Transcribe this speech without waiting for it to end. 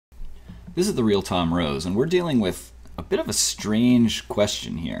This is the real Tom Rose, and we're dealing with a bit of a strange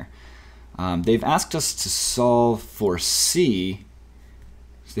question here. They've asked us to solve for C.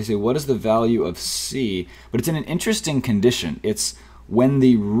 So they say, what is the value of C? But it's in an interesting condition. It's when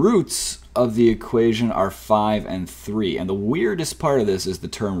the roots of the equation are 5 and 3. And the weirdest part of this is the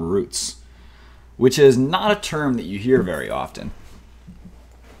term roots, which is not a term that you hear very often.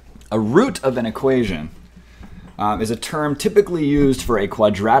 A root of an equation is a term typically used for a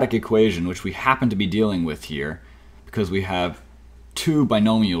quadratic equation, which we happen to be dealing with here because we have two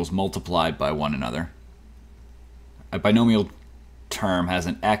binomials multiplied by one another. A binomial term has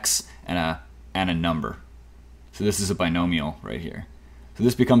an x and a number. So this is a binomial right here. So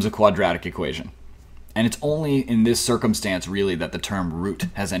this becomes a quadratic equation. And it's only in this circumstance really that the term root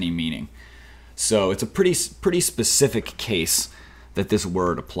has any meaning. So it's a pretty specific case that this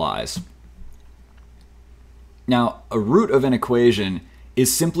word applies. Now, a root of an equation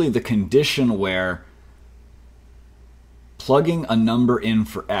is simply the condition where plugging a number in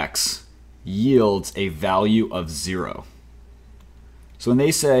for x yields a value of 0. So when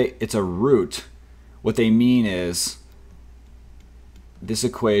they say it's a root, what they mean is this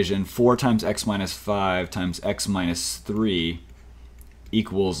equation, 4 times x minus 5 times x minus 3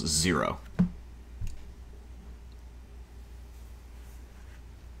 equals 0.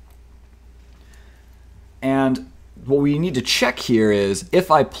 And what we need to check here is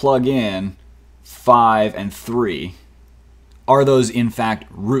if I plug in 5 and 3, are those in fact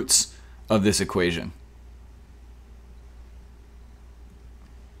roots of this equation?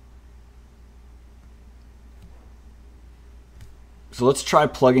 So let's try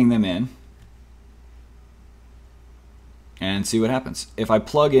plugging them in and see what happens. If I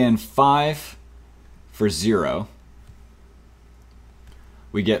plug in 5 for 0,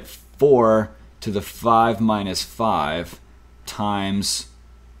 we get 4 to the 5 minus 5 times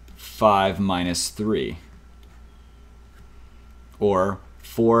 5 minus 3. Or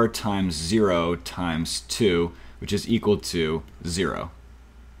 4 times 0 times 2, which is equal to 0.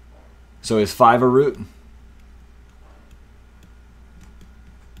 So is 5 a root?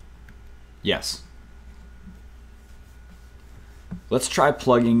 Yes. Let's try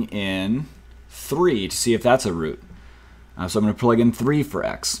plugging in 3 to see if that's a root. So I'm going to plug in 3 for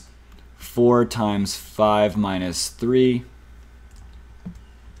x. 4 times 5 minus 3.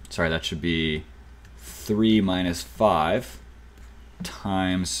 Sorry, that should be 3 minus 5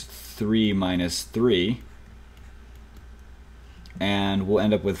 times 3 minus 3. And we'll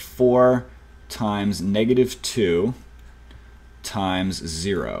end up with 4 times negative 2 times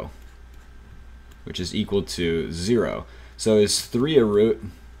 0, which is equal to 0. So is 3 a root?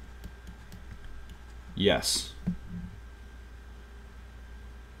 Yes.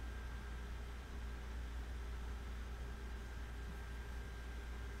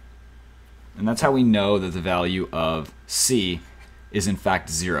 And that's how we know that the value of C is in fact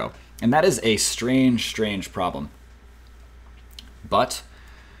 0. And that is a strange, strange problem. But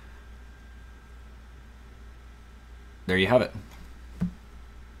there you have it.